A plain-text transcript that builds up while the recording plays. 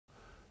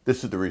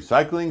This is the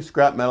Recycling,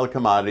 Scrap Metal,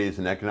 Commodities,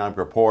 and Economic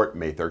Report,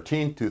 May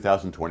 13,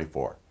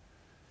 2024.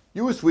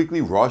 U.S.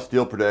 weekly raw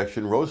steel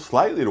production rose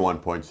slightly to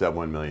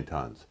 1.71 million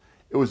tons.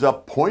 It was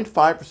up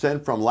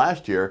 0.5% from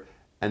last year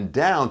and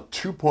down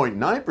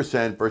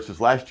 2.9%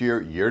 versus last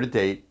year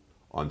year-to-date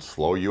on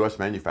slow U.S.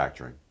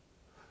 manufacturing.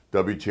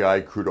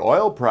 WTI crude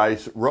oil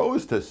price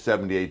rose to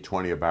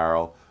 $78.20 a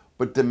barrel,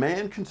 but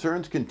demand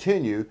concerns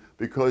continue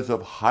because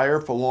of higher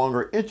for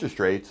longer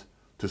interest rates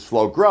to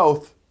slow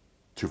growth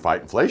to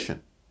fight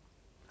inflation.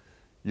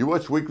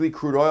 U.S. weekly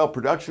crude oil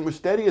production was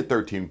steady at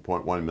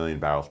 13.1 million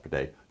barrels per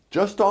day,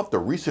 just off the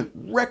recent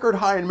record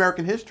high in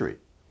American history.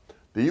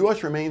 The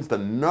U.S. remains the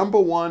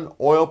 #1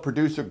 oil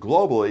producer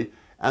globally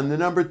and the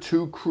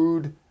 #2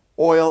 crude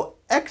oil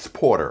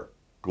exporter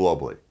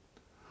globally.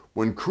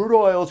 When crude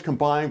oil is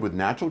combined with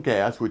natural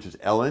gas, which is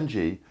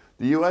LNG,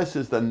 the U.S.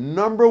 is the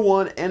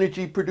 #1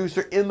 energy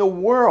producer in the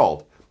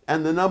world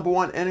and the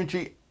 #1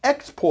 energy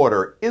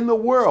exporter in the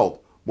world,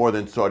 more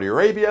than Saudi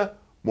Arabia,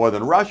 more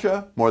than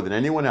Russia, more than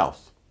anyone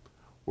else.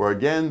 We're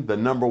again the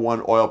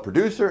 #1 oil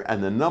producer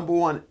and the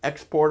 #1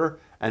 exporter,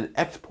 and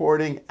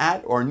exporting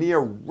at or near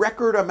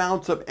record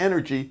amounts of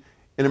energy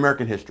in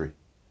American history.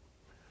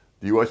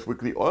 The U.S.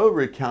 weekly oil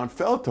rig count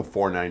fell to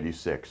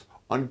 496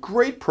 on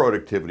great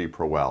productivity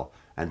per well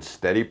and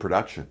steady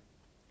production.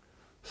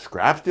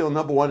 Scrap steel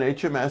 #1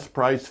 HMS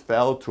price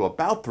fell to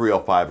about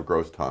 $305 a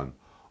gross ton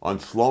on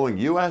slowing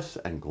U.S.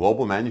 and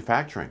global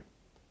manufacturing.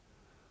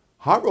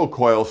 Hot rolled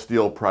coil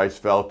steel price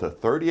fell to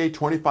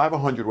 $38.25 a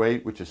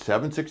hundredweight, which is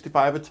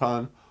 $765 a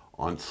ton,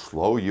 on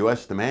slow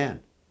U.S.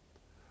 demand.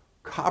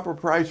 Copper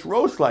price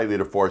rose slightly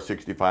to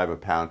 $465 a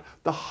pound,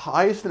 the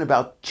highest in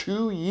about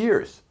 2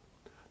 years.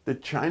 The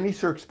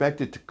Chinese are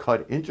expected to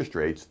cut interest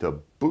rates to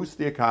boost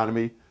the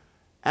economy,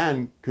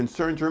 and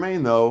concerns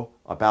remain, though,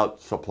 about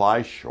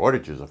supply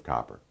shortages of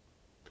copper.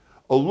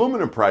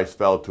 Aluminum price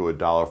fell to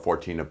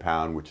 $1.14 a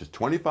pound, which is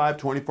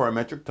 $25.24 a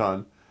metric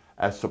ton,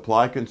 as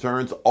supply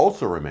concerns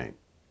also remain.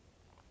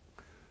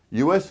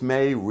 U.S.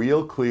 May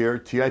Real Clear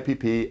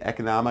TIPP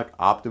Economic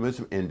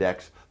Optimism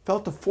Index fell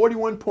to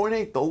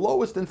 41.8, the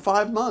lowest in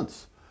 5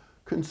 months.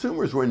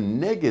 Consumers were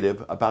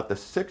negative about the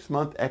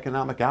 6-month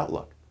economic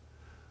outlook.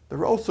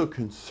 They're also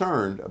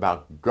concerned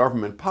about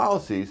government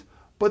policies,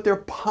 but they're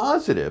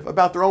positive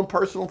about their own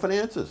personal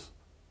finances.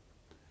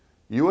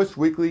 U.S.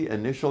 weekly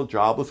initial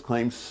jobless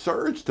claims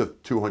surged to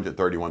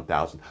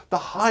 231,000, the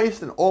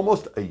highest in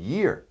almost a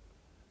year.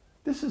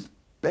 This is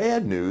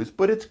bad news,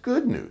 but it's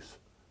good news.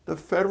 The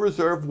Federal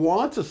Reserve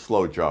wants a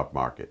slow job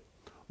market.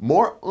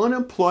 More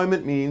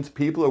unemployment means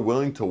people are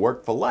willing to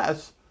work for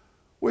less,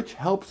 which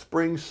helps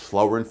bring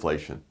slower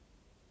inflation.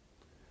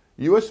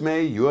 U.S.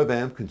 May U of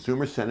M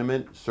Consumer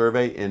Sentiment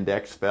Survey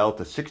Index fell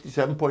to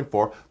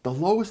 67.4, the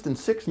lowest in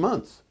 6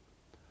 months.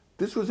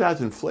 This was as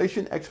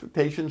inflation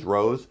expectations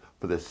rose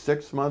for the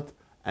 6-month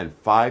and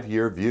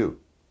 5-year view.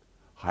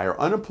 Higher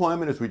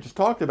unemployment, as we just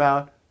talked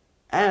about,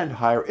 and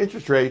higher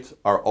interest rates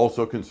are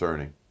also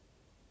concerning.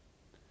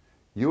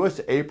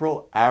 U.S.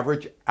 April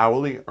average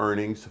hourly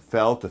earnings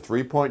fell to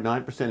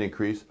 3.9%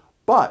 increase,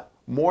 but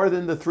more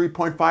than the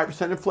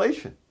 3.5%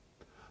 inflation.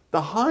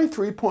 The high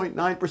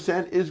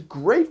 3.9% is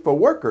great for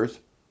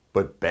workers,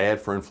 but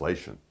bad for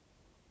inflation.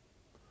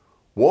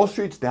 Wall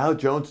Street's Dow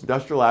Jones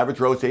Industrial Average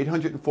rose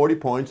 840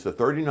 points to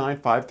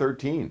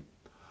 39,513.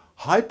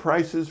 High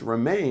prices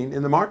remain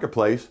in the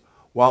marketplace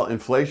while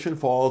inflation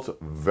falls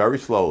very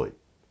slowly.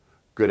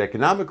 Good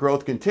economic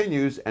growth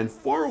continues, and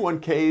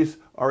 401ks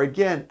are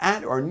again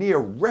at or near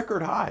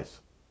record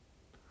highs.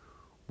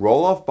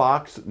 Roll-off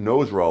box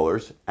nose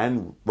rollers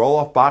and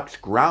roll-off box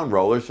ground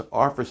rollers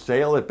are for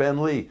sale at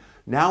Ben Lee,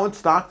 now in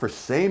stock for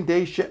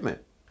same-day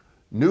shipment.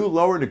 New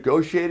lower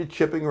negotiated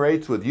shipping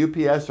rates with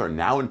UPS are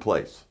now in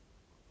place.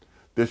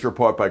 This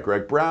report by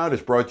Greg Brown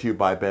is brought to you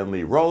by Ben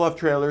Lee roll-off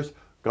trailers,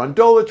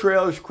 gondola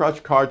trailers,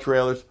 crushed car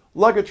trailers,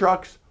 lugger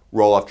trucks,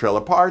 roll-off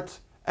trailer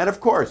parts, and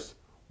of course,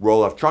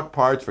 roll-off truck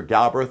parts for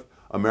Galbraith,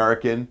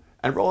 American,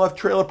 and roll-off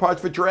trailer parts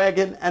for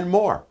Dragon, and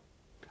more.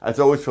 As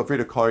always, feel free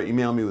to call or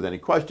email me with any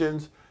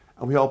questions,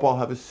 and we hope all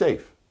have a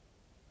safe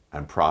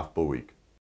and profitable week.